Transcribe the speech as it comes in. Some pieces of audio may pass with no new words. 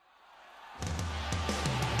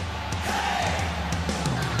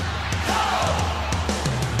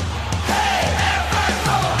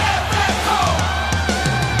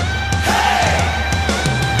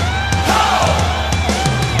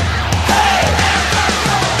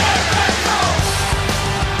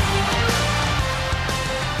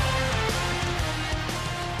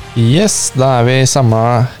Yes, da vi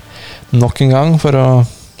samlet nok en gang for å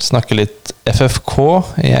snakke litt FFK.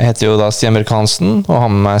 Jeg heter jo da Stian Bjørk Hansen, og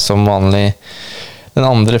har med meg som vanlig den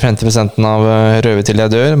andre 50% av Røve til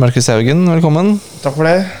jeg dør, Markus Haugen. Velkommen. Takk for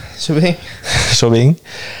det, Sjobing. Sjobing.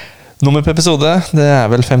 Nummer på episode, det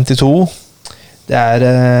er vel 52. Det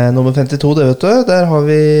er nummer 52, det vet du. Der har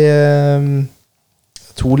vi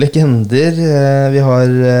to legender. Vi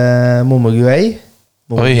har Momo Gueye.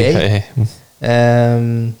 Oi.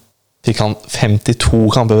 Fikk han 52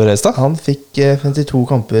 kamper for Fredrikstad? Han fikk 52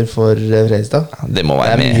 kamper for Fredrikstad. Det må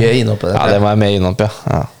være med. Det er mye innhopp på det. Ja, det må være med innhopp,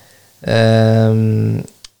 ja.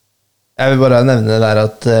 Jeg vil bare nevne der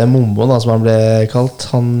at Momo, da, som han ble kalt,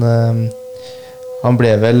 han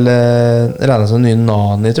ble vel regnet som den nye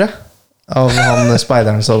Nani, tror jeg, av han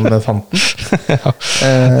speideren som fant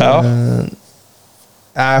den.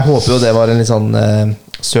 Jeg håper jo det var en litt sånn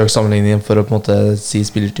søk sammenligning for å på en måte si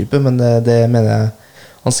spillertype, men det mener jeg.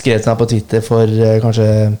 Han skrev den her på Twitter for kanskje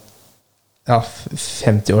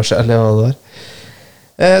 50 år siden, eller hva det var.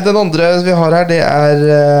 Den andre vi har her, det er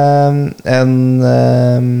en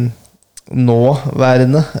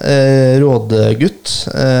nåværende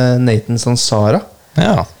rådgutt, Nathan Sansara.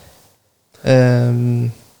 Ja.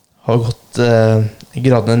 Har gått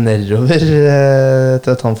gradene nedover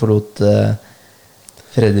til at han forlot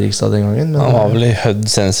Fredrikstad den gangen. Han var vel i Hødd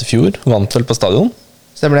senest i fjor, vant vel på stadion.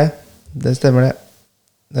 Stemmer det. Det stemmer det.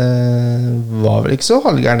 Var vel ikke så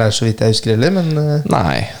halvgæren der, så vidt jeg husker heller, men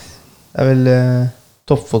Nei. Det er vel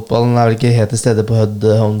toppfotballen er vel ikke helt til stede på Hødd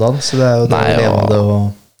om dagen, så det er jo det å leve det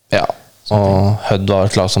og ja, og Hødd var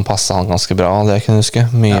et lag som passet han ganske bra, det jeg kan huske.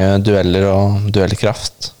 Mye dueller og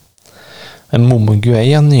duellkraft. Men Momo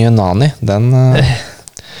Gueye, nye Nani, den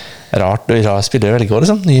rart spiller veldig godt,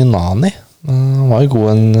 liksom. Nye Nani. Han var jo god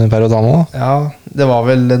en periode nå. Ja, det var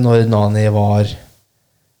vel når Nani var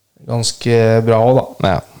ganske bra også, da.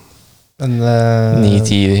 Ja. Men 9,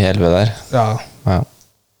 10, 11 der. Ja.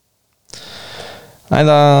 Nei,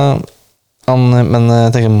 men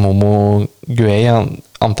jeg tenker Momo Gueye,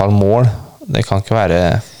 antall mål, det kan ikke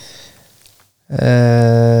være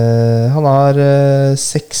han har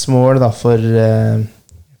 6 mål da for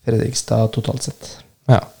Fredrikstad totalt sett.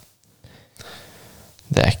 Ja.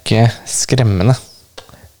 Det er ikke skremmende.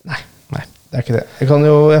 Nei, det er ikke det. Jeg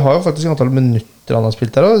har jo faktisk antall minutter han har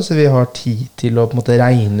spilt der også, så vi har tid til å på en måte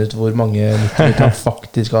regne ut hvor mange minutter han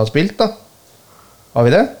faktisk har spilt da. Har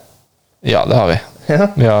vi det? Ja, det har vi. Ja.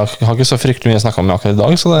 Vi har ikke så fryktelig mye å snakke om akkurat i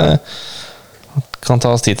dag, så det kan ta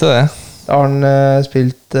oss tid til det. Da har han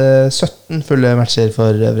spilt 17 fulle matcher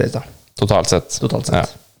for Fredrikstad. Totalt sett. Ja.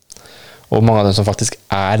 Og mange av dem som faktisk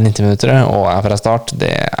er 90 minutter og er fra start,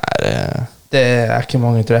 det er ikke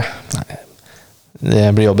mange, tror jeg. Nei.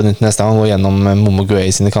 Det blir jobben til neste gang, gå gjennom Momo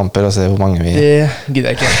Gueye sine kamper og se hvor mange vi... Det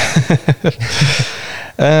gidder jeg ikke.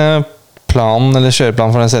 Planen, eller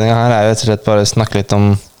kjøreplanen for denne sendingen her er jo rett og slett bare å snakke litt om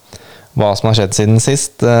hva som har skjedd siden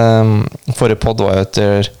sist. Forrige podd var jo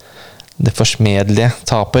etter det forsmedelige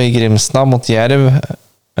tapet i Grimstad mot Jerv.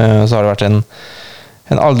 Så har det vært en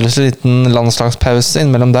aldri så liten landslagspause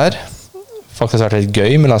innimellom der. Faktisk har det vært litt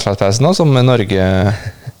gøy med landslagspausen nå, som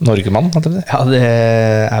Norgemann. Ja, det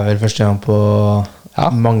er vel første gang på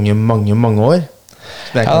mange år.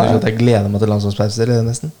 Så jeg kan at jeg gleder meg til landslagspauser,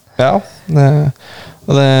 nesten. Ja,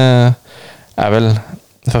 og det er vel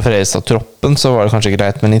for Fredrikstad-troppen så var det kanskje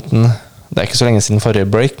greit med en liten. Det er ikke så lenge siden forrige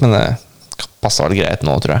break, men det passer vel greit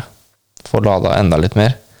nå, tror jeg. Få lada enda litt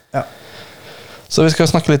mer. Ja. Så vi skal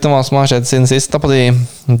snakke litt om hva som har skjedd siden sist, da, på de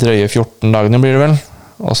drøye 14 dagene blir det vel.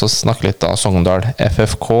 Og så snakke litt av Sogndal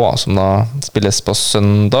FFK, som da spilles på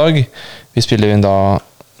søndag. Vi spiller inn da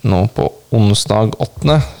nå på onsdag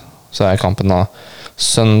 8. Så er kampen da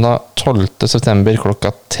søndag 12. september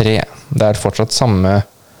klokka 3. Det er fortsatt samme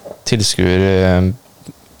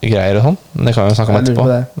tilskuergreier og sånn. Det kan vi snakke om etterpå.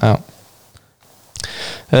 Ja.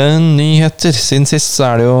 Nyheter. Siden sist så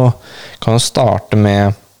er det jo, kan jo starte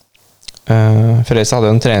med Fredrikstad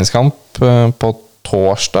hadde jo en treningskamp på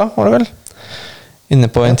torsdag, var det vel? Inne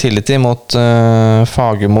på Intility mot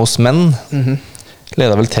Fagermos menn.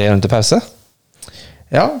 Ledet vel 3 runder pause?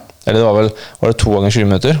 Ja. Eller var det 2 ganger 20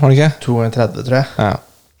 minutter, var det ikke? 2 ganger 30, tror jeg. Ja.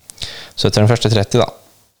 Så etter den første 30 da,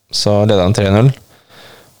 så ledet han 3-0.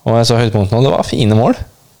 Og jeg så høydepunktene, og det var fine mål.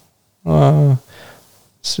 Og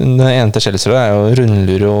det ene til Kjelsrud er jo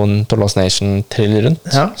rundlur og Tollas Nation trill rundt.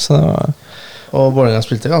 Ja. Så det var... Og Vålerenga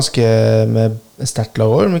spilte ganske med sterkt lag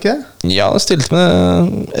over, ikke det? Ja, det stilte med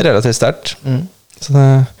relativt sterkt. Så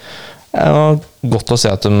det er godt å se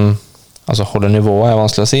at de holder nivået, er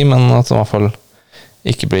vanskelig å si, men at de i hvert fall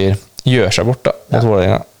ikke gjør seg bort da, mot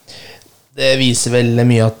Vålerenga. Det viser vel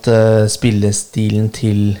mye at spillestilen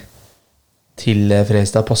til til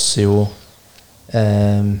Fredrikstad passer jo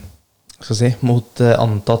skal jeg si, mot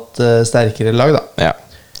antatt sterkere lag, da. Ja.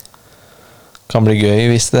 Kan bli gøy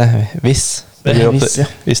hvis det blir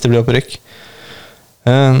opprykk.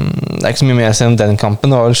 Det er ikke så mye mer å si om den kampen.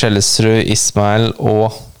 Det var vel Skjellesrud, Ismail og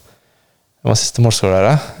det var siste målskårer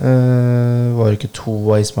der. Var det ikke 2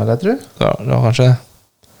 av Ismail, jeg tror? Ja, det var kanskje det.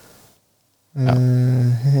 Ja.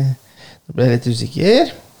 Nå ble jeg litt usikker.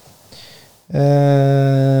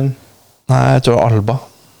 Nei, jeg tror det var Alba.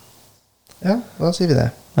 Ja, da sier vi det.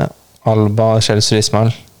 Ja. Alba, Skjellesrud, Ismail.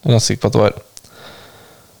 Jeg er ganske sikker på at det var.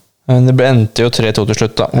 Det endte jo 3-2 til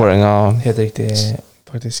slutt da. Vålerenga helt riktig,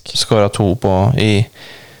 faktisk. Skåret 2 i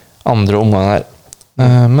andre omgang her.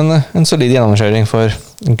 Men en solid gjennomkjøring for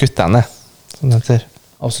guttene, som det heter.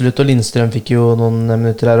 Absolutt, og Lindstrøm fikk jo noen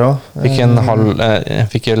minutter her også.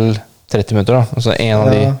 Fikk 30 minutter da. Altså en av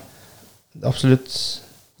de. Absolutt.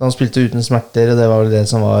 Han spilte uten smerter, og det var vel det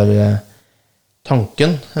som var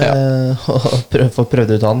tanken. Å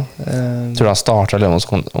prøve ut han. Tror du han startet alene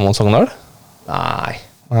mot Sogndal? Nei,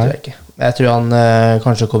 tror jeg ikke. Jeg tror han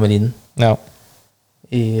kanskje kommer inn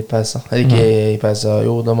i pausa. Eller ikke i pausa.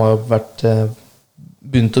 Jo, de har jo vært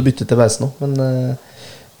begynt å bytte til pausa nå, men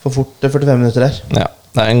for fort 45 minutter her. Ja,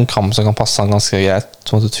 det er en kamp som kan passe han ganske greit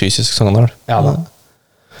mot et fysisk Sogndal. Ja da.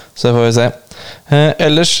 Så det får vi se.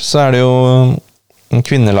 Ellers så er det jo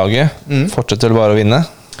kvinnelaget. Fortsetter bare å vinne.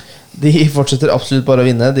 De fortsetter absolutt bare å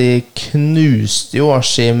vinne. De knuste jo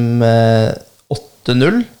Askim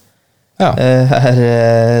 8-0 her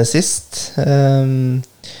sist.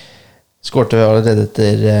 Skårte vi allerede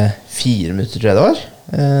etter 4 minutter, tror jeg det var.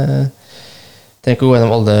 Tenker ikke å gå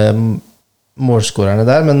gjennom alle målskårerne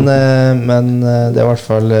der, men det er i hvert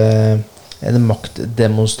fall en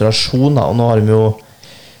maktdemonstrasjon da. Og nå har de jo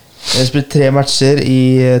spilt 3 matcher i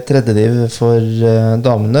tredje div for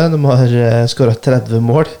damene. De har skåret 30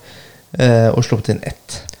 mål og sluppet inn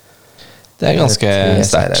 1. Det er ganske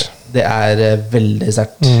sterkt. Det er veldig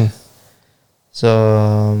sterkt. Så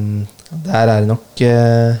der er det nok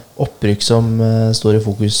opprykk som står i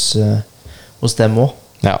fokus hos dem også.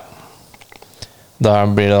 Ja. Da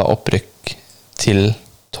blir det opprykk til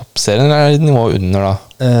toppserien, eller er det nivået under da?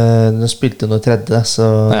 De spilte nå 3., så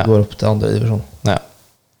det går opp til 2. divisjon. Ja.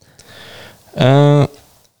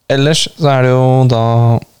 Ellers så er det jo da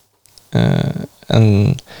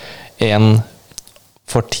en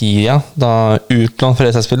for tida da utlånt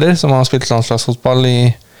Fredrikstad-spiller som har spilt landslagsfotball i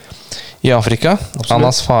Afrika. Absolutt.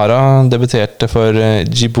 Anas Farah debuterte for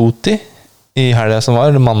Djibouti i helgen som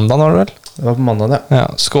var, mandag var det vel? Det var på mandag, ja.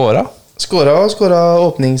 Skåra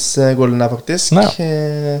åpningsgålen der faktisk.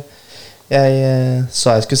 Jeg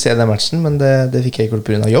sa jeg skulle se den matchen, men det fikk jeg ikke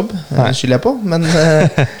på grunn av jobb. Det skylder jeg på, men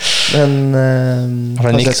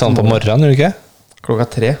den gikk sånn på morgenen, gjør du ikke? Klokka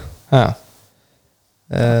 3. Ja.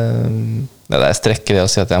 Det er strekker det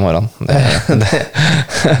å si at det er morgen.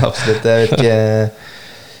 Absolutt. Jeg vet ikke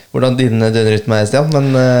hvordan din døgnrytme er, Stian, men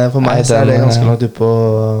for meg så er det ganske langt ut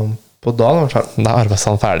på dagen i hvert fall. Da er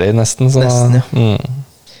arbeidsdagen ferdig nesten. Så. Nesten, ja.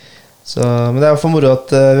 Så, men det er for moro at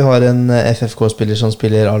vi har en FFK-spiller som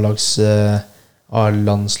spiller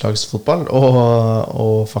A-landslagsfotball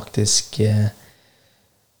og faktisk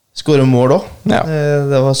skårer mål også. Ja.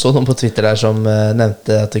 Det var så noen på Twitter der som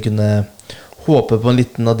nevnte at det kunne håpe på en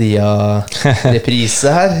liten Nadia-reprise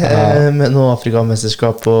her med noe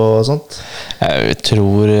Afrikamesterskap og sånt. Jeg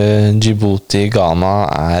tror Djibouti, Ghana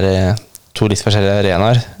er 2 litt forskjellige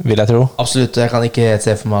arenaer, vil jeg tro. Absolutt, jeg kan ikke helt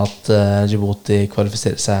se for meg at Djibouti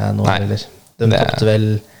kvalifiserer seg nå heller. De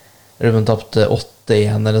tappte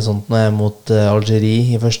 8-1 eller sånt nå mot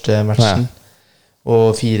Algerie i første matchen,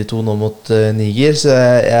 og 4-2 nå mot Niger, så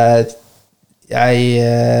jeg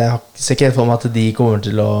ser ikke helt for meg at de kommer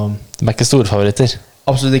til å... De er ikke store favoritter.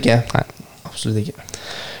 Absolutt ikke. Nei. Absolutt ikke.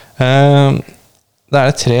 Det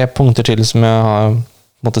er 3 punkter til som jeg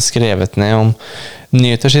har skrevet ned om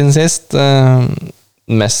nyheter siden sist.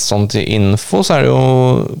 Mest sånn til info, så er det jo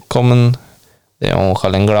kommet det å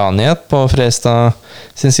kalle en gladnyhet på Fredrikstad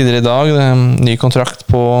sin sider i dag. Det er en ny kontrakt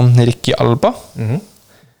på Ricky Alba.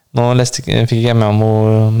 Nå fikk jeg med meg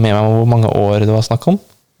hvor mange år det var snakk om.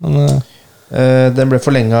 Men... den ble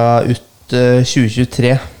forlenget ut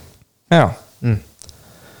 2023. Ja.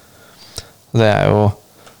 Det er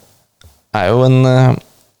jo en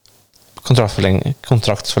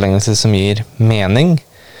kontraktsforlengelse som gir mening.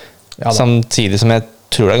 Ja, samtidig som jeg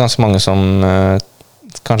tror det er ganske mange som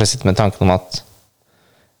kanskje sitter med tanken om at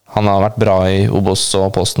han har vært bra i Obos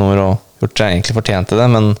og PostNord og gjort seg egentlig fortjent til det,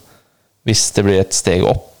 men hvis det blir et steg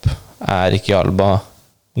opp, er ikke Alba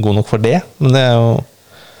god nok for det? Men det er jo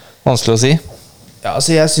vanskelig å si. Ja,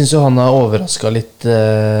 altså jeg synes jo han har overrasket litt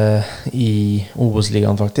i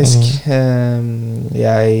Obos-ligaen faktisk.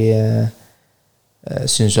 Jeg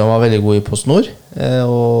synes jo han var veldig god i PostNord,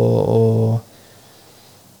 og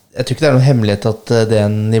jeg tror ikke det er noen hemmelighet at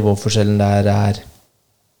den nivåforskjellen der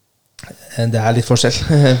det er litt forskjell,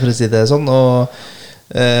 for å si det sånn, og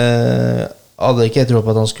hadde ikke jeg tro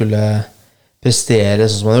på at han skulle prestere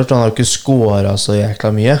sånn som han har gjort. Han har jo ikke scoret så jækla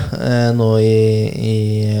mye nå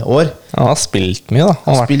i år. Han har spilt mye da.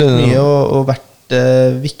 Han har spilt mye og vært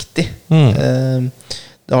viktig.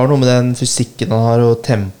 Det har noe med den fysikken han har og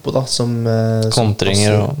tempo da, som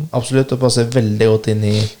kontringer som passer, absolutt, og passer veldig godt inn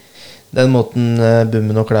i den måten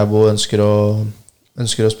Bummen og Klæbo ønsker å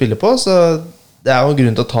spille på, så det er jo en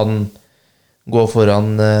grunn til at han går foran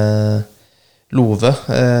Love,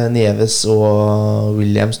 Nieves og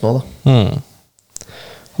Williams nå da.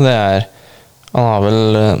 Det han har vel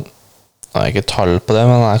jeg har ikke tall på det,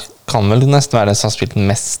 men han kan vel nesten være den som har spilt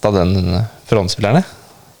mest av den frontspillerne.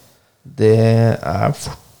 Det er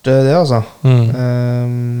fort det altså.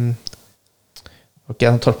 Ok, jeg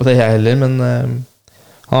har tall på det jeg heller, men han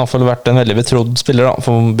har i hvert fall vært en veldig betrodd spiller da,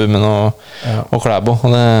 for Bummen og Klæbo, og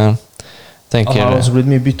det tenker... Han har også blitt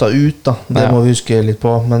mye byttet ut da, det må vi huske litt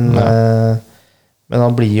på, men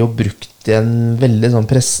han blir jo brukt i en veldig sånn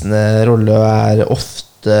pressende rolle, og er ofte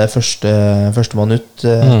første mann ut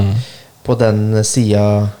på den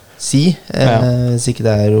siden hvis ikke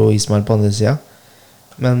det er jo Ismail på andre siden,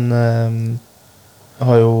 men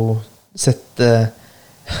har jo sett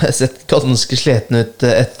ganske sliten ut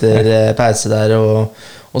etter pause der,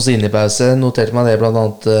 og så inn i pause noterte man det blant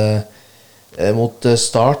annet mot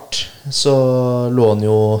Start, så lå han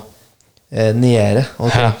jo nede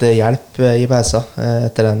og trengte hjelp i pausa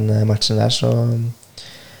etter den matchen der, så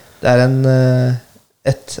det er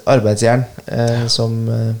et arbeidsjern som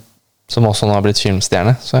også nå har blitt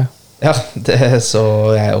filmstjerne, så jeg. Ja, det så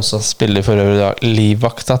jeg også. Spiller for øvrig da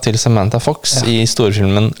livvakta til Samantha Fox i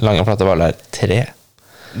storfilmen Lange Flate Hvaler 3.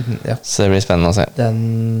 Ja. Så det blir spennende å se.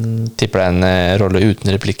 Tipper det er en rolle uten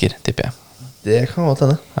replikker, tipper jeg. Det kan godt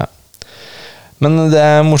hende. Ja. Men det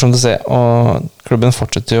er morsomt å se, og klubben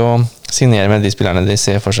fortsetter jo å signere med de spillerne de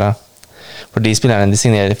ser for seg. For de spillerne de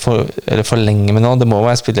signerer for lenge med nå, det må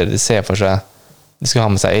være spillere de ser for seg de skal ha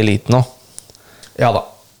med seg i eliten nå. Ja da.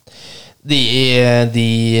 For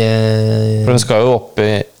de skal jo opp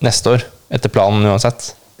i neste år, etter planen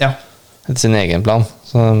uansett. Ja. Etter sin egen plan.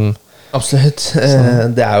 Så absolutt.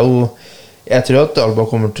 Det er jo jeg tror at Alba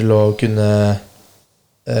kommer til å kunne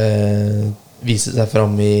vise seg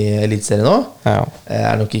fram i elitserien nå.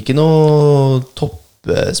 Er nok ikke noe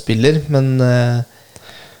toppspiller, men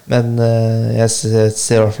jeg ser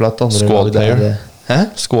i hvert fall at andre squad player.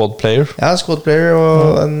 Squad player. Ja, squad player,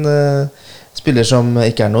 og en spiller som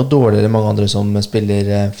ikke er noe dårligere enn mange andre som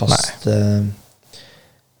spiller fast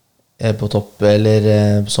på topp, eller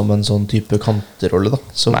som en sånn type kanterolle da,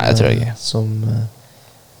 som, nei, det tror jeg ikke. Som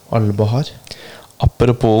Alba har.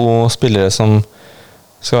 Apropos spillere som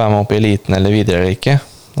skal være med opp i eliten eller videre eller ikke,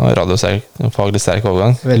 nå er radiofaglig sterk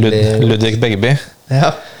overgang. Ludvig Begby.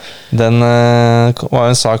 Ja. Den var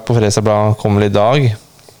en sak på Fredrikstad Blad, kom vel i dag,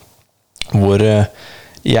 hvor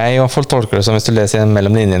jeg i hvert fall tolker det som, hvis du leser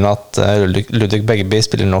mellom linjene, at Ludvig Begby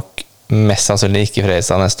spiller nok mest sannsynlig ikke i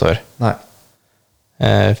Fredrikstad neste år. Nei.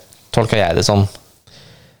 Tolker jeg det sånn.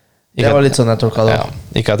 Ikke det var litt sånn jeg tolket det. Ja,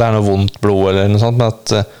 ikke at det er noe vondt blod eller noe sånt, men at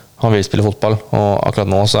han vil spille fotball, og akkurat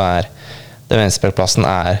nå så er den venstrebackplassen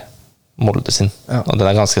Molde sin. Ja. Og den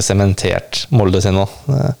er ganske sementert Molde sin nå.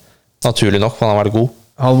 Naturlig nok, for han har vært god.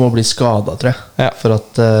 Han må bli skadet, tror jeg, ja.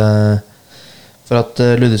 For at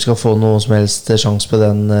Ludde skal få noe som helst sjans på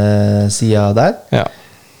den siden der. Ja.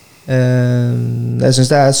 Jeg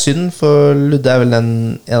synes det er synd, for Ludde er vel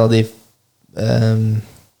en av de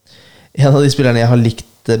spillerne jeg har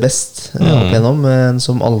likt best opp igjennom,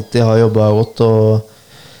 som alltid har jobbet godt,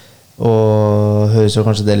 og høres jo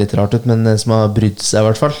kanskje det litt rart ut, men som har brydd seg i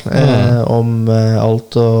hvert fall om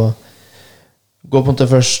alt, og går på en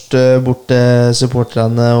måte først bort til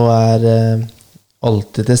supporterne og er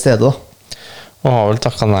alltid til stede da. Og har vel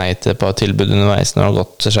takket nei til på tilbud underveis når han har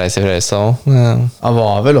gått til Skeis i Fredrikstad også. Han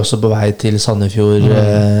var vel også på vei til Sandefjord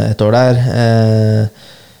et år der,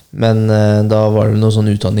 men da var det noe sånn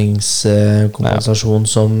utdanningskompensasjon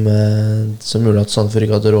som gjorde at Sandefjord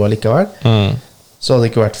ikke hadde råd likevel. Så hadde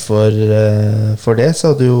det ikke vært for det, så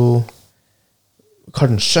hadde jo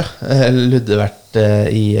kanskje Ludde vært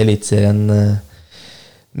i elitserien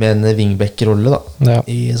med en wingback-rolle da,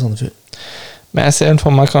 i Sandefjord. Men jeg ser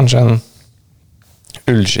for meg kanskje en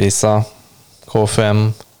Ullskisa, KFM.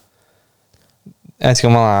 Jeg vet ikke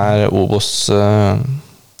om han er Obos,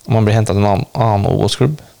 om han blir hentet til en annen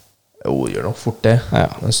Obos-klubb. Jo, gjør nok fort det. Ja.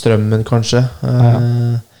 Strømmen, kanskje.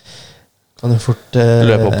 Kan jo fort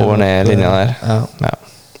Løpe oppover ned linja der. Ja.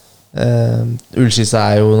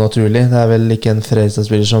 Ullskissa jo naturlig. Det vel ikke en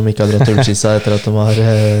Fredrikstad-spiller som ikke har dratt Ullskissa etter at de har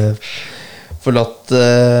forlatt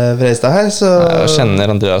Fredrikstad her, så Jeg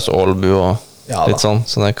kjenner Andreas Aalbu og litt sånn,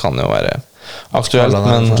 så det kan jo være aktuelt, men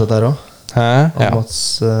han fortsatt der også. Hæ? Ja. Mats,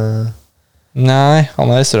 Nei,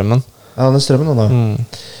 han i Strømmen. Ja, han Strømmen nå da.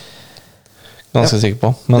 Ganske sikker på.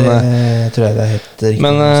 Men, det tror jeg det helt riktig.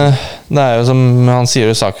 Men det jo som han sier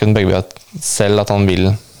i saken begge selv, at han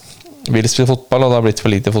vil spille fotball, og det har blitt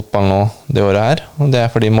for lite fotball nå det året her. Og det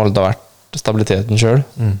fordi Molde har vært stabiliteten selv.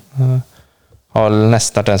 Har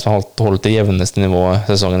nesten vært den som har holdt det jevneste nivået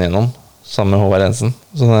sesongen gjennom, sammen med Håvard Jensen.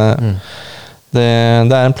 Så det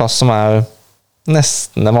en plass som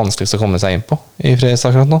nesten det vanskeligste å komme seg inn på i Fredrikstad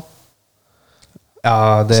akkurat nå.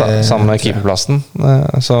 Ja, sammen med keeperplassen.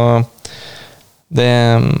 Så det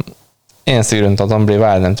eneste grunnen til at han blir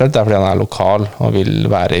værende eventuelt, fordi han lokal og vil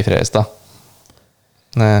være i Fredrikstad.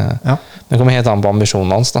 Det kommer helt an på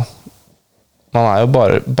ambisjonen hans da. Man jo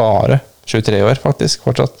bare 23 år faktisk,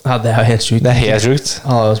 fortsatt. Ja, det helt sykt. Det helt sykt.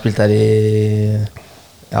 Han har jo spilt der i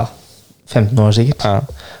 15 år sikkert. Ja.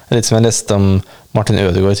 Litt som jeg leste om Martin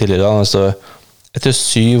Ødegaard tidligere da, så etter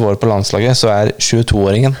 7 år på landslaget så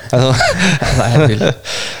 22-åringen. Det helt vilt.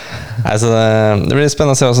 Altså, det blir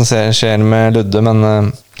spennende å se hva som skjer med Ludde, men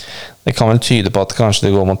det kan vel tyde på at kanskje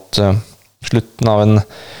det går mot slutten av en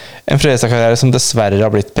Fredrikstad-karriere som dessverre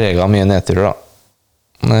har blitt preget av mye nedturer da.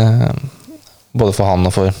 Både for han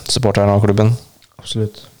og for supporterne av klubben.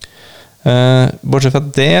 Absolutt. Bortsett fra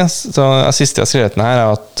det, så siste jeg har skrevet ned her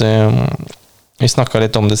at vi snakket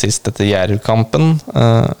litt om det sist etter Jerv-kampen.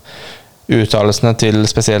 Uttalelsene til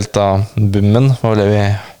spesielt da Bummen var det vi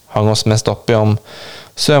hang oss mest opp i, om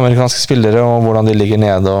søramerikanske spillere og hvordan de ligger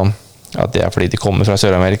nede, og at det fordi de kommer fra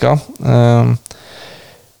Sør-Amerika.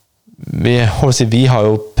 Vi har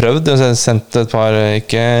jo prøvd, sendt et par,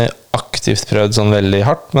 ikke aktivt prøvd sånn veldig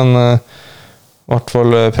hardt, men i hvert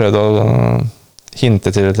fall prøvd å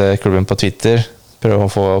hinte til klubben på Twitter, prøve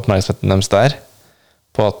å få oppmerksomheten deres der,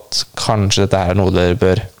 på at kanskje dette noe dere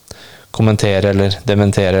bør kommentere eller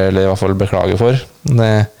dementere, eller i hvert fall beklage for.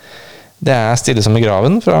 Det stille som i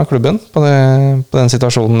graven fra klubben på den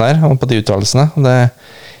situasjonen der, og på de uttalelsene.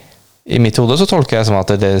 I mitt hode så tolker jeg som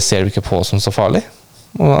at det ser vi ikke på som så farlig,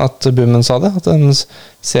 og at Bummen sa det, at de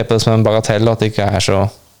ser på det som en bagatell, og at det ikke så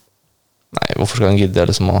hvorfor skal de gidde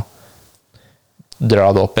liksom å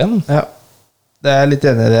dra det opp igjen? Ja, det litt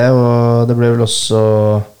enig i det, og det ble vel også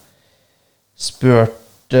spurt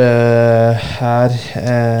her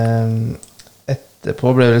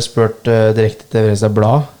etterpå ble vel spurt direkte til Fredrikstad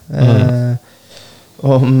Blad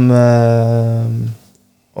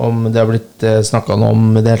om det har blitt snakket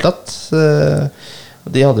om i det hele tatt.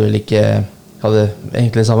 De hadde vel ikke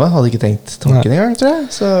egentlig det samme, hadde ikke tenkt tanken engang, tror jeg.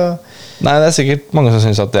 Så nei, det sikkert mange som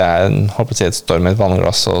synes at det et storm i et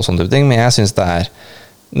vannglass og sånne type ting, men jeg synes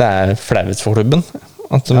det flaut for klubben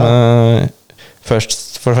at de for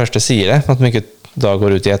det første sier det, at de ikke da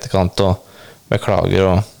går ut i etterkant og beklager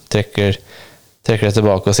og trekker det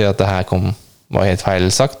tilbake og sier at det her var helt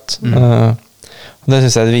feil sagt. Og det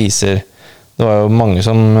synes jeg det viser. Det var jo mange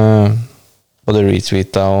som både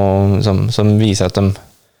retweetet og som viser at de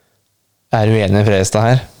uenige i Fredrikstad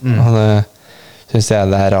her. Og det synes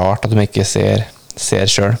jeg det rart at de ikke ser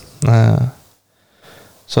selv.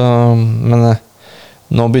 Men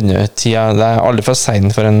nå begynner tida, det aldri for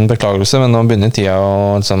sent for en beklagelse, men nå begynner tida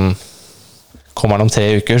å liksom, kommer den om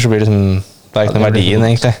 3 uker, så blir det ikke noe verdien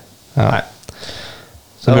egentlig. Nei.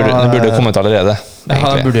 Så det burde kommet allerede. Det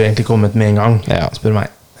burde jo egentlig kommet med en gang, spør meg.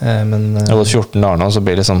 Men det har gått 14 dager nå, så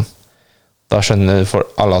blir det liksom, da skjønner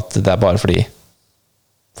alle at det bare fordi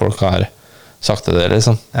folk har sagt det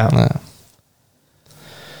liksom.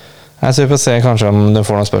 Så vi får se kanskje om du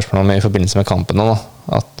får noen spørsmål om i forbindelse med kampen nå,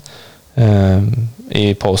 at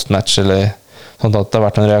i postmatch eller sånt, at det har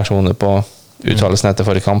vært noen reaksjoner på uttalelsen etter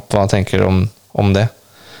forrige kamp. Hva tenker du om det?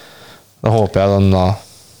 Da håper jeg den da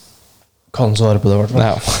kan svare på det i hvert fall.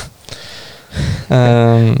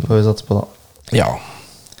 Får vi satse på da. Ja.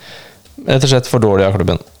 Rett og slett for dårlig av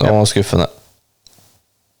klubben og skuffende.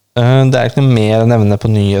 Det ikke noe mer å nevne på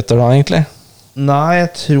nyheter da, egentlig? Nei,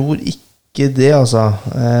 jeg tror ikke det, altså.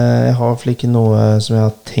 Jeg har vel ikke noe som jeg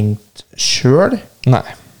har tenkt selv. Nei.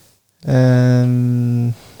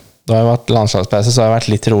 Det har jo vært landslagspause, så har det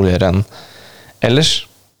vært litt roligere enn ellers.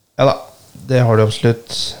 Ja da, det har det absolutt.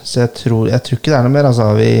 Så jeg tror ikke det noe mer, altså.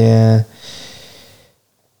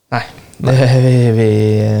 Nei, det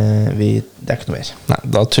ikke noe mer. Nei,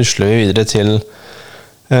 da tusler vi videre til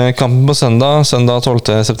kampen på søndag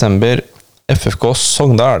 12. september. FFK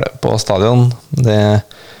Sogndal på stadion. Det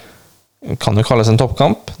kan jo kalles en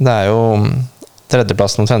toppkamp. Det er jo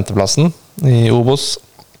tredjeplassen og femteplassen i Obos.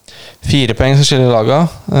 4 poeng som skiller laga.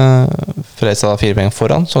 Fredrikstad 4 poeng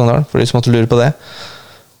foran Sogndal, for de som måtte lure på det.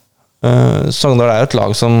 Sogndal er jo et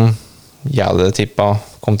lag som jeg hadde tippet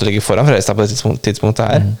kom til å ligge foran Fredrikstad på det tidspunktet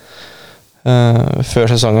her. Før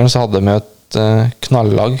sesongen så hadde vi et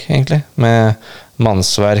knallag, egentlig, med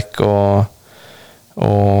Mannsverk og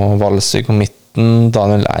Valsvik på midten,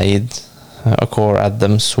 Daniel Eid, Akor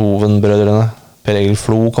Adams, Hoven-brødrene, Per Egil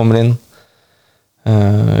Flo kommer inn,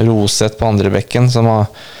 Roseth på andre bekken, som har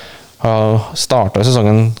startet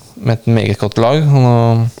sesongen med et meget godt lag, og nå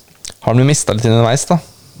har de jo mistet litt underveis da.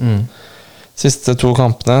 Siste 2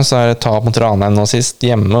 kampene så er det tap mot Ranheim nå sist,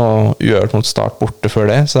 hjemme, og uavgjort mot Start borte før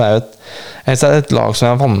det, så det er jo et lag som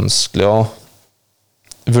er vanskelig å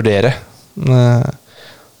vurdere,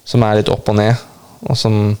 som er litt opp og ned, og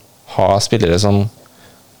som har spillere som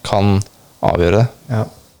kan avgjøre det. Ja.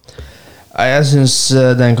 Jeg synes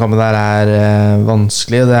den kampen der er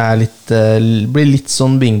vanskelig, og det er blir litt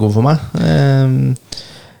sånn bingo for meg.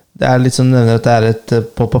 Det er litt som nevner at det er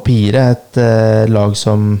på papiret et lag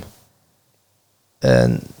som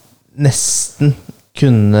nesten du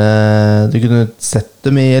kunne sett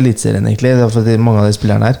dem i elitserien egentlig, for mange av de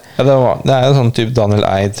spillerne her. Ja, det er jo sånn typ Daniel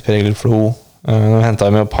Eid, Per Egil Flo. De hentet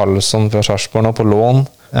jo med Palsson fra Sarpsborg nå på lån.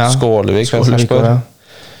 Ja. Skålevik fra Sarpsborg. Ja.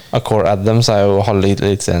 Akor Adams er jo halve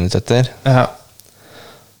elitserien etter. Ja.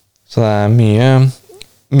 Så det er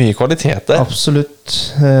mye kvalitet der. Absolutt.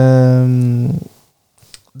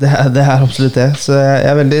 Det er absolutt det. Så jeg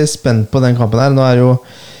er veldig spent på den kampen her. Nå er det jo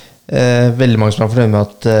veldig mange som er fornøyd med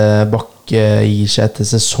at Bakke gir seg etter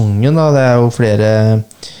sesongen da. Det er jo flere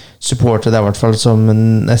supportere der i hvert fall som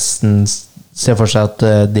nesten ser for seg at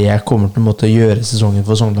det kommer til å måtte gjøre sesongen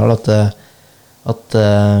for Sogndal, at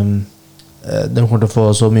de kommer til å få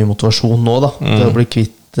så mye motivasjon nå da, til å bli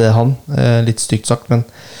kvitt han, litt stygt sagt, men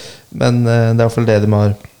det er i hvert fall det de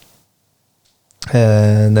har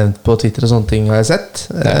nevnt på Twitter og sånne ting har jeg sett.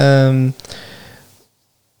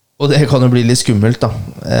 Og det kan jo bli litt skummelt da.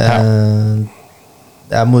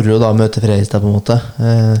 Det er moro da å møte Fredrikstad på en måte.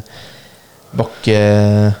 Bakke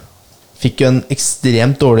fikk jo en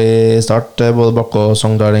ekstremt dårlig start, både Bakke og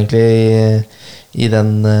Sogndal egentlig i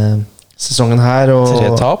den sesongen her.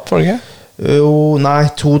 3 tap, var det ikke? Jo, nei,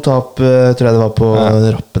 2 tap tror jeg det var på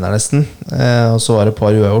rappen her nesten. Og så var det et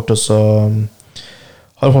par uavgjort, og så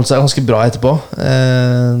har de holdt seg ganske bra etterpå.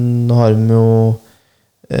 Nå har de jo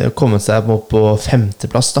kommet seg opp på 5.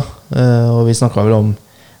 plass da, og vi snakket vel om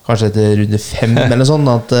kanskje etter runde 5 eller sånn,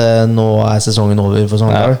 at nå er sesongen over for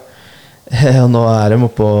Sogndal. Og nå er de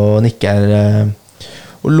oppe og nikker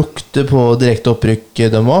og lukter på direkte opprykk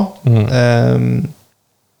dem også.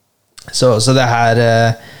 Så det her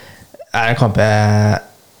er en kamp jeg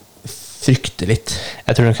frykter litt.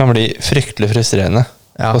 Jeg tror det kan bli fryktelig frustrerende.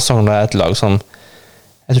 For Sogndal er et lag som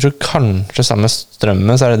jeg tror kanskje sammen med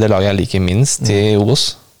Strømmen så er det laget jeg liker minst i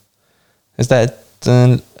Obos. Det er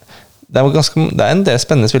en del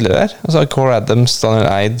spennende spillere der. Altså Core Adams, Daniel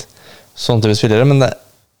Eid, sånne type spillere, men det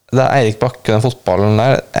er Eirik Bakke, den fotballen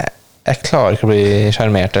der. Jeg klarer ikke å bli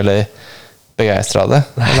skjermert eller begeistret av det.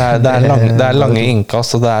 Det er lange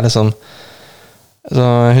innkast, og det er liksom så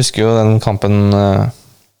jeg husker jo den kampen,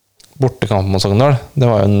 bortekampen mot Sogndal. Det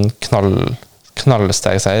var jo en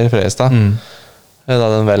knallsterk seier i Fredrikstad. Da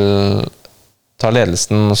den vel tar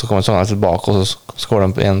ledelsen, og så kommer Sogndal tilbake, og så skårer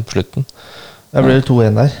de igjen på slutten. Da blir det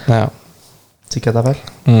 2-1 der. Ja. Sikkert det er feil.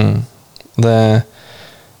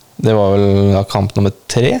 Det var vel kamp nummer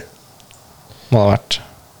 3 må det ha vært.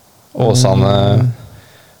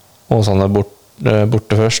 Åsane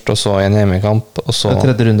borte først, og så en hjemmekamp, og så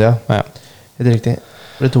 3. runde, ja. Helt riktig.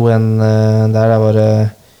 Det ble 2-1 der var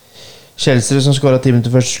det Kjelsrud som skåret 10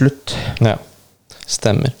 minutter først slutt. Ja,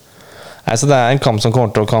 stemmer. Så det er en kamp som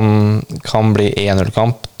kommer til å kan bli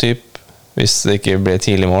 1-0-kamp typ, hvis det ikke blir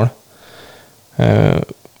tidlig mål.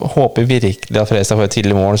 Håper virkelig at Fredrikstad får et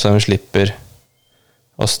tidlig mål, så de slipper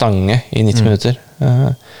å stange i 90 minutter.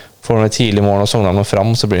 Får de et tidlig mål og Sogndal når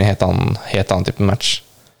frem, så blir det en helt annen type match.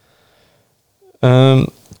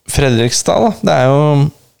 Fredrikstad da, det er jo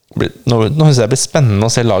nå synes jeg det blir spennende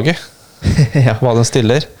å se laget. Hva de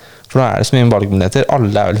stiller. For nå er det så mye valgmuligheter.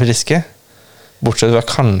 Alle er vel friske. Bortsett fra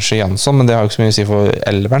kanskje Jansson, men det har jo ikke så mye å si for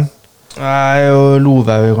Elveren. Nei, og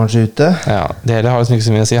Love er jo kanskje ute. Ja, det hele har liksom ikke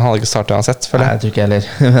så mye å si. Han hadde ikke startet uansett, føler jeg. Nei, jeg tror ikke heller.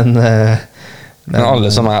 Men alle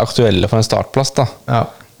som er aktuelle for en startplass da,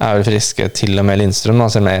 er vel friske, til og med Lindstrøm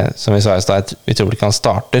da, som vi sa i sted, vi tror ikke han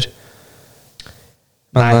starter.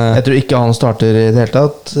 Men, nei, jeg tror ikke han starter i det hele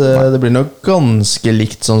tatt. Det blir nok ganske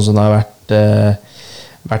likt sånn som det har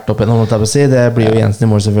vært opp gjennom, holdt jeg på å si. Det blir jo Jensen i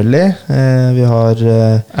mål, selvfølgelig. Vi har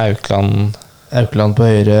Aukland på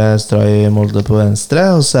høyre, Stray Molde på venstre,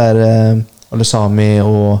 og så det Alesami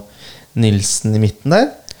og Nilsen i midten der.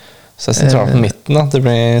 Så sentralt på midten, da. Det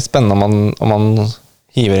blir spennende om man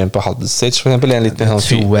hiver inn på Hadzic, for eksempel. En litt mer,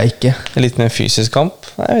 tror jeg ikke. En litt mer fysisk kamp?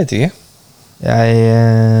 Nei, jeg vet ikke.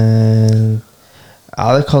 Ja,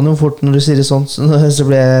 det kan jo fort, når du sier det sånn, så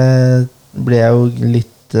ble jeg jo litt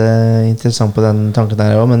interessant på den tanken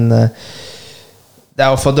der også, men det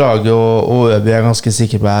jo for Drage og Øby jeg ganske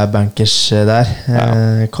sikker på bankers der.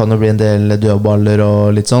 Kan jo bli en del dødballer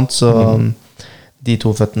og litt sånt, så de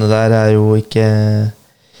to føttene der jo ikke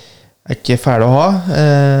ferdig å ha.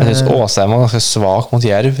 Jeg synes Åsheim var ganske svak mot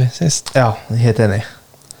Jerv sist. Ja, helt enig.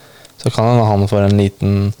 Så kan han få en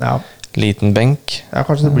liten benk. Ja,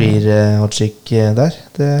 kanskje det blir Hadzic der.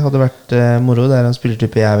 Det hadde vært moro. Det en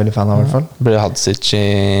spillertype jeg veldig fan av i hvert fall. Blir Hadzic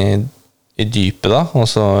i dypet da, og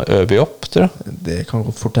så Øby opp, tror jeg. Det kan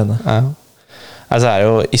gå fort henne. Ja. Altså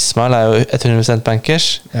jo Ismail jo 100% bankers.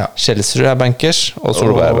 Ja. Kjelsrud bankers, og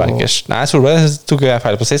Solberg bankers. Nei, Solberg tok jeg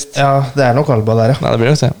feil på sist. Ja, det nok Alba der, ja. Nei, det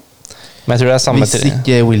blir nok det. Men jeg tror det samme hvis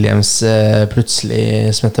ikke Williams plutselig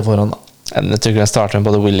smetter foran da. Jeg tror ikke den starter med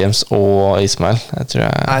både Williams og Ismail. Jeg tror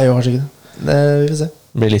Nei, jo, kanskje ikke det. Vi får se.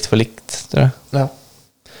 Blir litt for likt, tror jeg. Ja.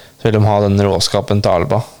 Så vil de ha den råskapen til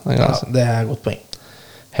Alba. Ja, det et godt poeng.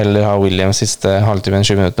 Heller ha Williams siste halvtimen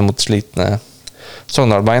 20 minutter mot slitne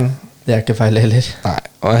Sogndalbein. Det ikke feil heller. Nei,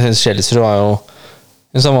 og jeg synes Kjelsrud var jo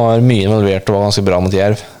han var mye involvert og var ganske bra mot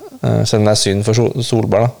Jerv. Selv om det synd for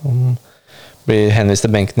Solberg da. Blir henvist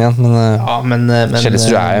til benken igjen, men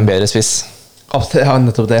Kjelsrud en bedre spiss. Ja,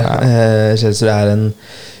 nettopp det. Ja. Kjelsrud en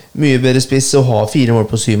mye bedre spiss og har 4 mål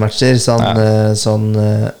på 7 matcher, så han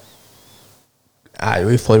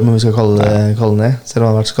jo i form, om vi skal kalle det selv om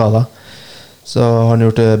han har vært skadet. Så har han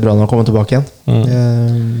gjort det bra når han kommer tilbake igjen.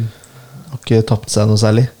 Har ikke tapt seg noe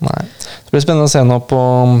særlig. Nei. Det blir spennende å se nå på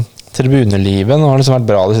tribunelivet. Nå har det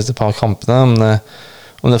vært bra de siste par kampene,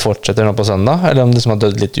 om det fortsetter nå på søndag, eller om det har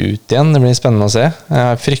dødd litt ut igjen. Det blir spennende å se.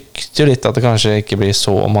 Jeg frykter litt at det kanskje ikke blir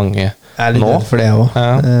så mange nå. Jeg litt redd for det også.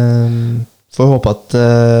 Ja.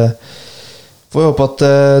 Får håpe at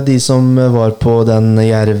de som var på den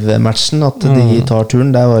Jerv-matchen, at de tar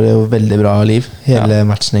turen. Der var det jo veldig bra liv, hele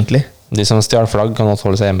matchen egentlig. De som stjal flagg kan godt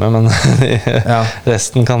holde seg hjemme, men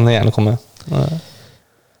resten kan gjerne komme.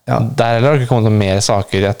 Der har det ikke kommet noen mer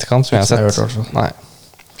saker i etterkant, som jeg har sett. Nei.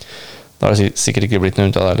 Da har det sikkert ikke blitt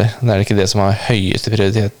noe ut av det heller. Det ikke det som har høyeste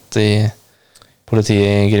prioritet i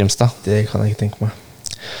politiet i Grimstad. Det kan jeg ikke tenke meg.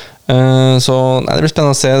 Så nei, det blir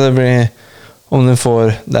spennende å se. Det blir, om du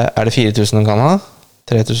får det 4000 du kan ha?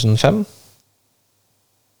 3005?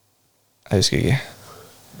 Jeg husker ikke.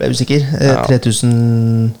 Jeg usikker.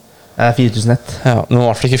 3000 4001. Ja, men i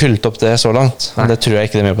hvert fall ikke fylt opp det så langt. Men det tror jeg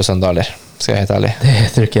ikke det er mye på søndag heller. Skal jeg helt ærlig.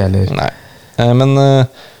 Det tror ikke jeg heller. Nei. Men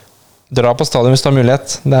dra på stadion hvis du har mulighet.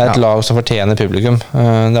 Det et lag som fortjener publikum.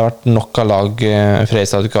 Det har vært nok av lag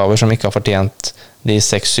Fredrikstad-utgaver som ikke har fortjent de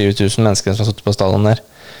 6-7 tusen menneskene som har suttet på stadion der.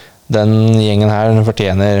 Den gjengen her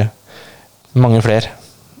fortjener mange flere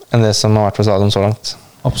enn det som har vært på stadion så langt.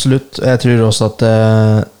 Absolutt. Jeg tror også at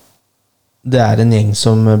det en gjeng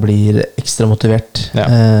som blir ekstra motivert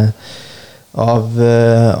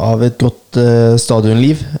av et godt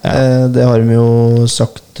stadionliv. Det har de jo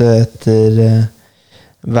sagt etter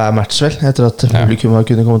hver match vel, etter at publikum har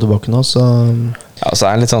kunnet komme tilbake nå, så så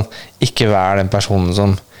det litt sånn, ikke vær den personen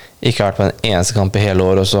som ikke har vært på en eneste kamp i hele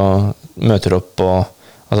år, og så møter opp og,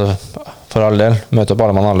 altså, for all del, møter opp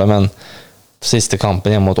alle mann alle, men siste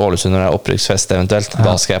kampen hjemme mot Ålesund når det opprykksfest eventuelt,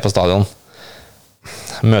 da skal jeg på stadion.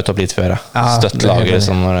 Møte opp litt før, støtte laget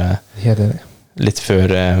liksom, litt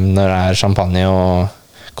før når det champagne og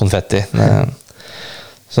konfetti.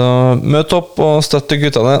 Så møt opp og støtte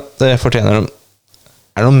guttene, det fortjener de.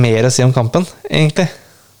 Det noe mer å si om kampen, egentlig?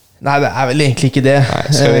 Nei, det vel egentlig ikke det. Nei,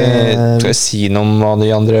 skal vi si noe om hva de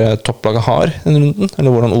andre topplagene har den runden?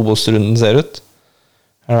 Eller hvordan Obos-runden ser ut?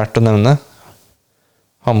 Det verdt å nevne.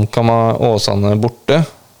 HamKam og Åsane borte.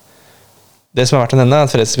 Det som verdt å nevne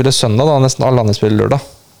at Fredrikstad spiller søndag, da. Nesten alle andre spiller lørdag.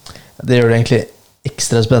 Det gjør det egentlig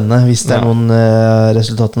ekstra spennende. Hvis det noen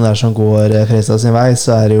resultatene der som går Fredrikstad sin vei,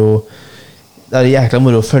 så det jo det jækla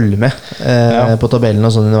moro å følge med på tabellen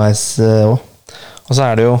og sånn underveis også. Og så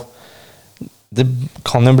det jo det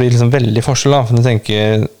kan jo bli liksom veldig forskjell da, for du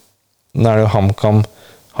tenker nå det jo HamKam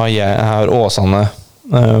har Åsane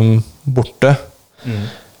borte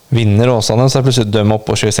vinner Åsane, så plutselig dømme opp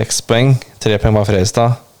på 26 poeng 3 poeng bare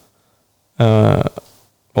Fredrikstad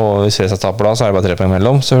og hvis Fredrikstad taper da, så det bare 3 poeng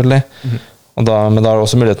mellom selvfølgelig, og men da det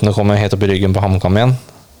også muligheten til å komme helt opp i ryggen på HamKam igjen,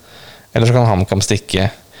 eller så kan HamKam stikke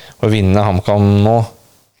og vinne HamKam nå,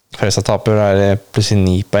 Fredrikstad taper, er det plutselig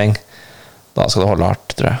 9 poeng. Da skal det holde hardt,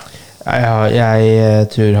 tror jeg. Jeg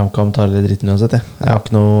tror HamKam tar litt dritten uansett. Jeg har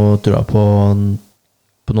ikke noe trua på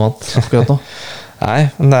noe annet akkurat nå. Nei,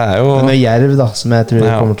 men det er jo med Jerv, da, som jeg tror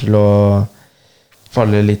kommer til å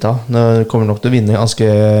falle litt av. Nå kommer nok til å vinne ganske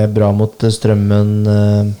bra mot Strømmen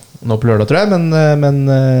nå på lørdag, tror jeg, men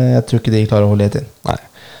jeg tror ikke de klarer å holde helt inn. Nei.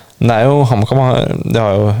 Men det er jo HamKam, det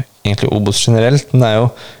har jo egentlig Obos generelt, men det er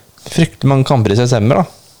jo fryktelig mange kamper i september, da.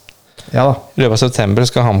 Ja da. I løpet av september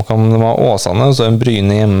skal HamKam ha Åsane, så er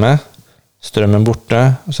Bryne hjemme, Strømmen borte,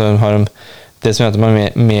 så har de det som heter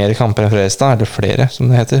med mer kamper enn Fredrikstad, eller flere, som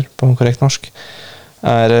det heter på korrekt norsk,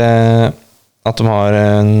 er at de har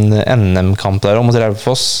en NM-kamp der mot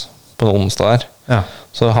Raufoss på en onsdag der. Ja.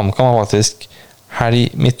 Så HamKam har faktisk helg,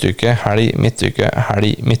 midtuke, helg, midtuke,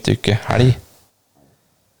 helg, midtuke, helg.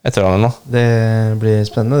 Etter hverandre nå. Det blir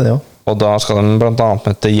spennende, det også. Og da skal de blant annet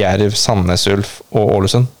møte Jerv, Sandnes Ulf og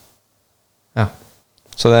Ålesund. Ja.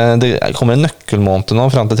 Så det kommer en nøkkelmåned nå,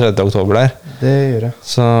 frem til 3. oktober der. Det gjør det.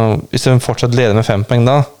 Så hvis de fortsatt leder med 5 poeng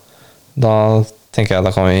da tenker jeg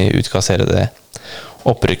da kan vi utkassere det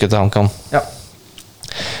opprykket til HamKam. Ja.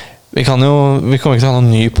 Vi kommer ikke til å ha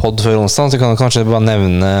noen ny podd før onsdag, så vi kan kanskje bare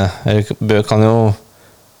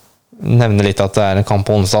nevne litt at det er en kamp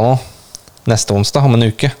på onsdag nå. Neste onsdag, om en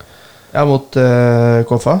uke. Ja, mot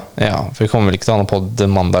Koffa. Ja, for vi kommer vel ikke til å ha noen podd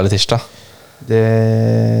mandag eller tirsdag. Det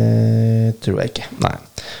tror jeg ikke. Nei,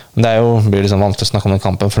 men det blir liksom vanskelig å snakke om den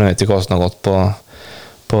kampen, for jeg vet ikke hvordan det har gått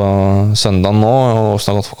på søndag nå, og hvordan det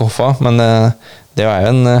har gått for Koffa, men det er jo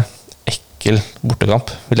en ekkel bortekamp,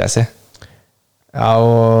 vil jeg si. Ja,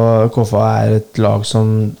 og Koffa er et lag som,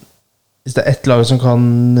 hvis det er ett lag som kan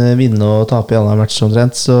vinne og tape i annen match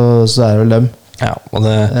omtrent, så er det vel dem. Ja, og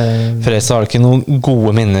Fredrikstad har ikke noen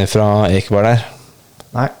gode minner fra Ekeberg der.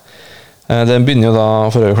 Nei. Det begynner jo da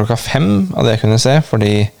for øvrig klokka 5 av det jeg kunne se,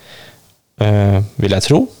 fordi vil jeg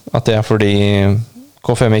tro at det er fordi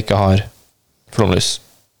K5 ikke har flomlys.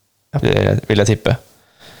 Ja. Vil jeg tippe.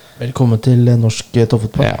 Velkommen til norsk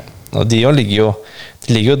toppfotball. Ja, og de ligger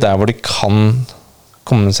jo der hvor de kan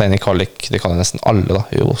komme seg inn i kvalik. Det kan nesten alle da,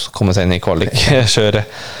 jo, komme seg inn i kvalik-kjøret.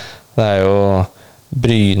 Det er jo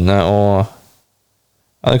Bryne og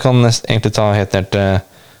ja, det kan egentlig ta helt ned til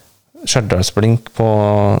Stjørdalsblink på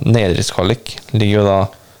nedrykkskvalik. Ligger jo da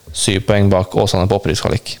 7 poeng bak Åsane på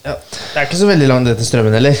opprykkskvalik. Ja, det er ikke så veldig langt det til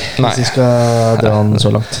Strømmen heller. Nei. Hvis vi skal dra den så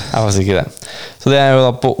langt. Det er faktisk ikke det. Så det er jo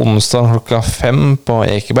da på onsdag klokka 5 på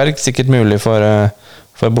Ekeberg. Sikkert mulig for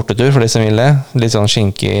bortetur for de som vil det. Litt sånn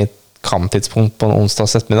skinkig kamptidspunkt på en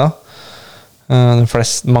onsdags ettermiddag.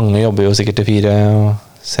 Mange jobber jo sikkert til 4 og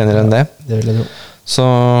senere enn det. Det vil jeg tro.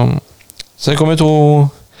 Så det kommer jo 2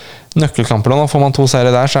 nøkkelkamper nå. Får man 2 seire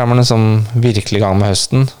der, så er man liksom virkelig i gang med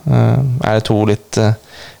høsten. Er det 2 litt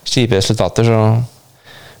kjipe resultater, så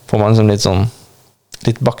får man liksom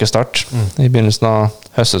litt bakkestart i begynnelsen av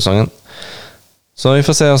høstsesongen. Så vi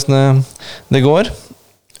får se hvordan det går.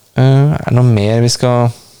 Er det noe mer vi skal...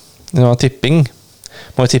 Det var tipping.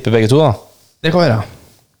 Må vi tippe begge 2 da? Det kan vi gjøre.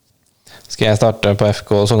 Skal jeg starte på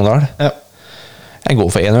FK Sogndal? Ja. Jeg går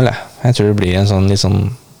for 1-0, jeg. Jeg tror det blir en sånn litt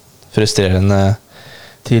sånn frustrerende...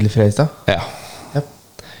 Til Fredrikstad? Ja. Ja.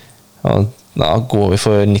 Og da går vi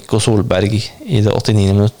for Nico Solberg i det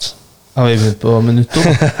 89. minutt. Har vi begynt på minutt 2?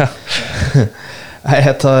 Nei,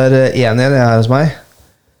 jeg tar 1-1 her hos meg.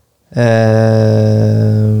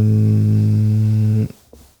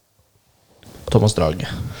 Thomas Drage.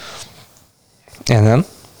 1-1?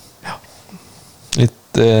 Ja.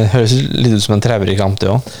 Høres litt ut som en traurig kamp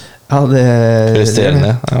det også. Ja, det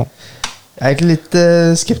frustrerende, ja. Jeg er egentlig litt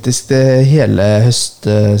skeptisk til hele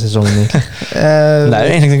høstsesongen. Det er jo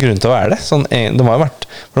egentlig ikke grunn til å være det. Sånn, de har jo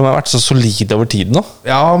vært så solide over tid nå.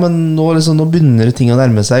 Ja, men nå begynner ting å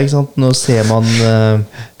nærme seg, ikke sant? Nå ser man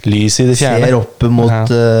lys i det fjerne. Ser opp mot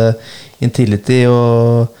Intility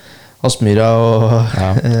og Aspmyra og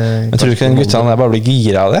Men tror du ikke den guttene der bare blir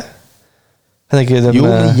gira av det? Jo,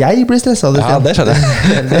 men jeg blir stresset av det. Ja, det skjønner jeg.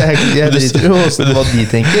 Jeg driter jo hva de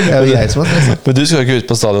tenker. Det er jo jeg som er stresset. Men du skal jo ikke ut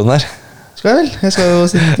på stadion der. Skal jeg vel? Jeg skal jo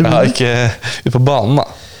sitte til ja, ikke ut på banen da.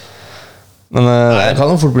 Men det kan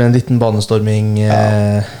jo fort bli en liten banestorming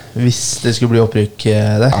hvis det skulle bli opprykk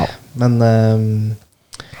der. Ja. Men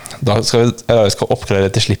da skal vi oppklare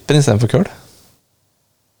til slippen i stedet for køl.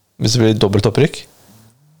 Hvis det blir dobbelt opprykk.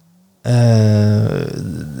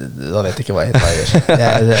 Da vet jeg ikke hva jeg gjør. Det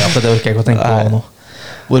orker jeg ikke å tenke på nå.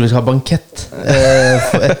 Hvor vi skal ha bankett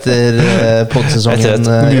etter poddsesongen.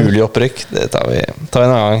 Etter et mulig opprykk. Det tar vi en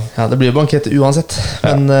annen gang. Ja, det blir bankett uansett.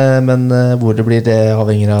 Men hvor det blir, det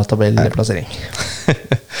avhenger av tabellplassering.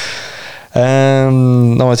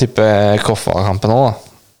 Nå må vi tippe Koffa-kampen nå da.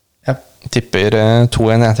 Ja. Tipper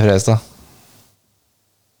 2-1 til Fredrikstad.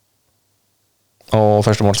 Og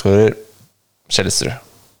første målskårer Kjellstrø.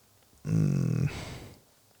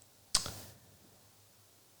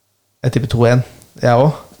 Jeg tipper 2-1, jeg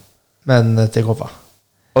også. Men til Koffa.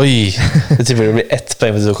 Oi! Det tipper det blir 1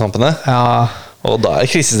 poeng på de 2 kampene. Ja, Og da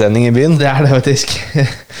krisestemning i byen. det det faktisk.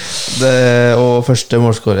 Og første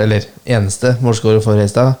målskårer, eller eneste målskårer for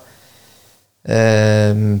Fredrikstad.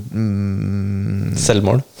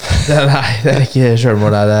 Selvmål. Nei, det er ikke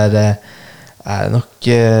selvmål der. Det er nok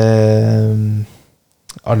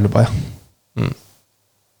Alba, ja.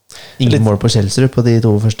 Ingen mål på Kjelsrud på de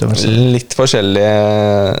 2 første matchene. Litt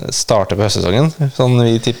forskjellige starter på høstsesongen, sånn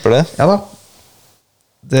vi tipper det. Ja da,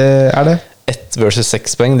 det er det. 1 versus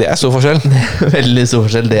 6 poeng, det er stor forskjell. Veldig stor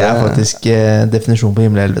forskjell. Det er faktisk definisjonen på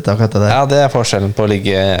himmel og helvete, akkurat det der. Ja, det er forskjellen på å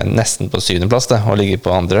ligge nesten på 7. plass det, og ligge på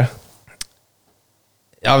 2.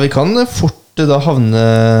 Ja, vi kan fort da havne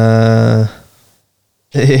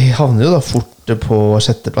Vi havner jo da fort på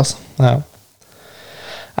 6. plass. Ja.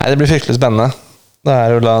 Nei, det blir fryktelig spennende. Det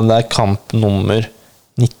er jo det er kamp nummer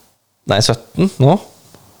 17 nå.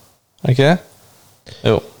 Er det ikke det?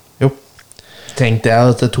 Jo. Tenkte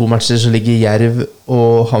jeg at det er 2 matcher så ligger Jerv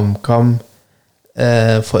og HamKam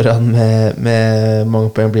foran med mange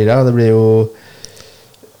poeng blir det. Det blir jo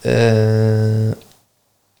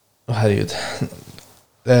herregud.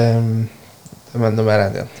 Nå må jeg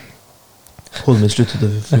regne igjen. Hodet mitt sluttet å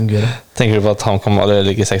fungere. Tenker du på at HamKam allerede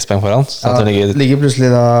ligger 6 poeng foran? Så at det ligger plutselig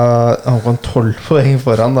da HamKam 12 poeng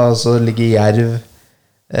foran, da, så ligger Jerv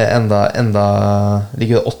enda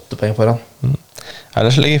ligger det 8 poeng foran.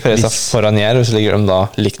 Ellers ligger Fredrikstad foran Jerv, og så ligger de da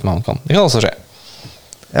likt med HamKam. Det kan også skje.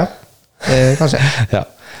 Ja, kanskje. Ja.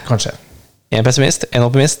 Kanskje. En pessimist, en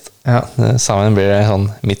optimist. Ja. Sammen blir det sånn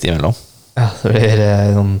midt imellom. Ja, det blir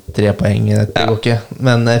sånn 3 poeng. Det går ikke.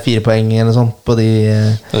 Men 4 poeng eller sånt på de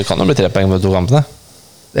Det kan jo bli 3 poeng på de 2 kampene.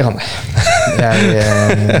 Det kan det.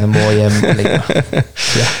 Jeg må hjem og legge meg.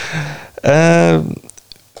 Ja.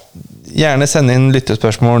 Gjerne send inn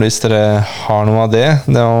lyttespørsmål hvis dere har noe av det.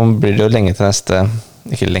 Da blir det jo lenge til neste.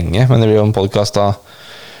 Ikke lenge, men det blir jo en podcast da.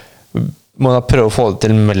 Må da prøve å få det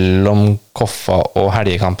til mellom Koffa og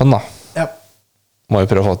helgekampen da. Ja. Må jo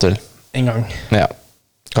prøve å få det til. En gang. Ja.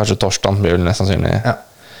 Kanskje torsdag blir vel nesten sannsynlig. Ja.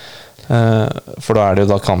 For da er det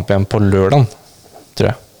jo da kamp igjen på lørdagen, tror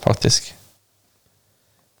jeg, faktisk.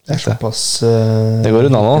 Det er såpass det går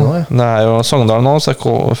unna nå. Ja. Det er jo Sogndal nå, så er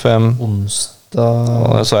KFM onsdag.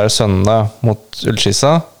 Og så er det søndag mot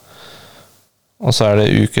Ullskissa. Og så er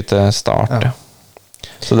det uke til start. Ja.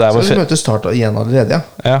 Så det er Så vi møter start igjen allerede, ja.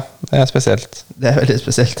 Ja, det er spesielt. Det er veldig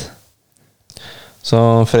spesielt.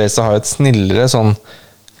 Så Fredrikstad har jo et snillere sånn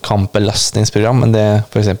kampbelastningsprogram enn det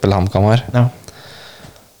for eksempel HamKam har. Ja.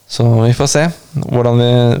 Så vi får se hvordan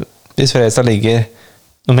vi, hvis Fredrikstad ligger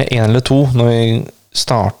nummer 1 eller 2 når vi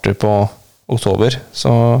starter på oktober,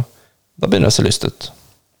 så da begynner det å se lyst ut.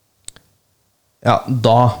 Ja,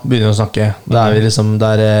 da begynner vi å snakke. Da er vi liksom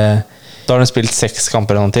der Da har de spilt 6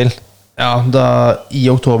 kamper eller noe til. Ja, da i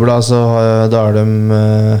oktober da så da har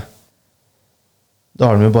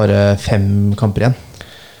de jo bare 5 kamper igjen.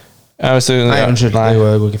 Ja, hvis du, Nei, unnskyld, det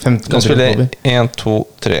går ikke 15 de kamper i spiller oktober. 1, 2,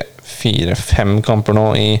 3, 4, 5 kamper nå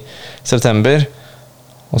i september.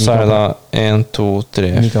 Og så er det da 1, 2, 3,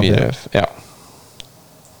 9 kamper. 4 Ja.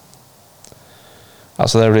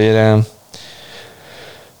 Altså det blir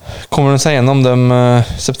kommer de seg gjennom de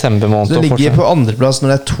september måned. Så det ligger på andreplass når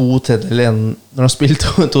det er 2/3 igjen. Når de har spilt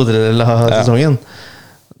 2/3 av sesongen.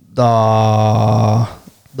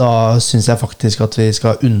 Da synes jeg faktisk at vi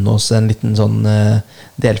skal unne oss en liten sånn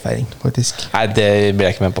delfeiring, faktisk. Nei, det blir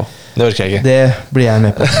jeg ikke med på. Det orker jeg ikke. Det blir jeg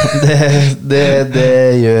med på. Det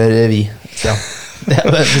gjør vi. Ja. Det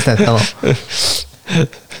er bestemt jeg nå.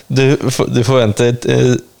 Du forventer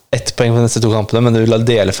 1 poeng på de neste 2 kampene, men du vil ha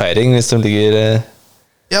delfeiring hvis de ligger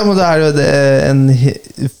Ja, men da er jo det en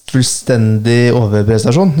fullstendig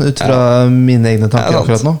overprestasjon ut fra mine egne tanker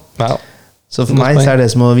akkurat nå. Ja. Så for meg så er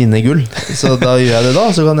det som å vinne gull. Så da gjør jeg det da.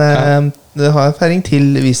 Så kan jeg ha en feiring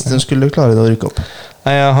til hvis de skulle klare det å rykke opp.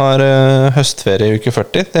 Nei, jeg har høstferie i uke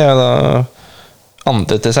 40. Det er da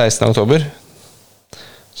 2. til 16. oktober.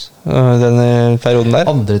 Den perioden der.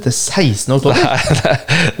 2. til 16. oktober?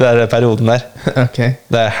 Det er perioden der. Ok.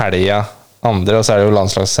 Det er helga 2, og så er det jo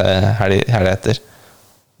landslagshelga etter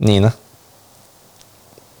 9.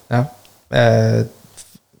 Ja.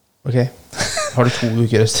 Ok. Har du 2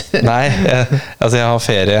 uker øster? Nei, jeg har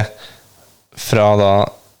ferie fra da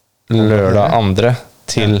lørdag 2.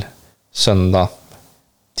 til søndag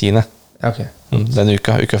 10. Ja, ok. Den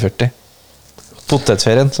uka 40.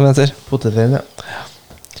 Potetferien, som det heter. Potetferien, ja.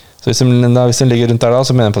 Så hvis de ligger rundt der da,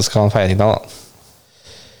 så mener jeg på at de skal ha en feiring da.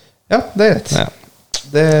 Ja, det er greit. Ja.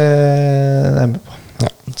 Det er jeg med på. Ja.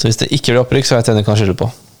 Så hvis det ikke blir opprykk, så vet jeg hvem du kan skylde på.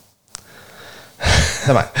 Det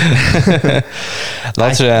er meg. Da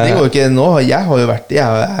Nei, tror jeg... det går jo ikke nå. Jeg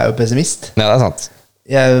er jo pessimist. Ja, det er sant.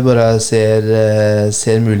 Jeg bare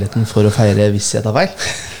ser muligheten for å feire hvis jeg tar feil.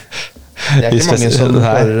 Det er ikke mange som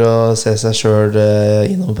klarer å se seg selv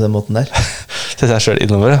innover på den måten der. Se seg selv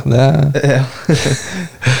innover, det... Ja.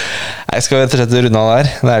 Nei, skal vi rett og slett runde av der?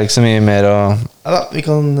 Det er ikke så mye mer å... Ja da, vi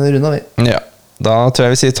kan runde av, vi. Ja, da tror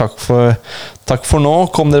jeg vi sier takk for nå.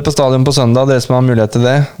 Kom dere på stadion på søndag, dere som har mulighet til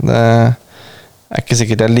det. Det er ikke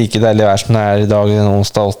sikkert det er like deilig vær som det er i dag, den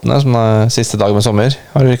onsdag 8., som er siste dag med sommer,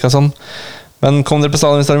 har det virket sånn. Men kom dere på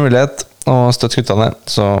stadion hvis dere har mulighet, og støtt guttene,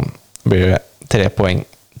 så blir det 3 poeng.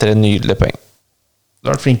 3 nydelige poeng. Du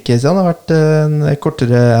har vært flink, Stian. Det har vært en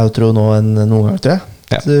kortere outro nå enn noen gang, tror jeg.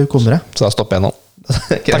 Ja. Så du kommer deg. Så da stopper jeg nå.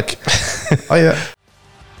 Takk. Adjø.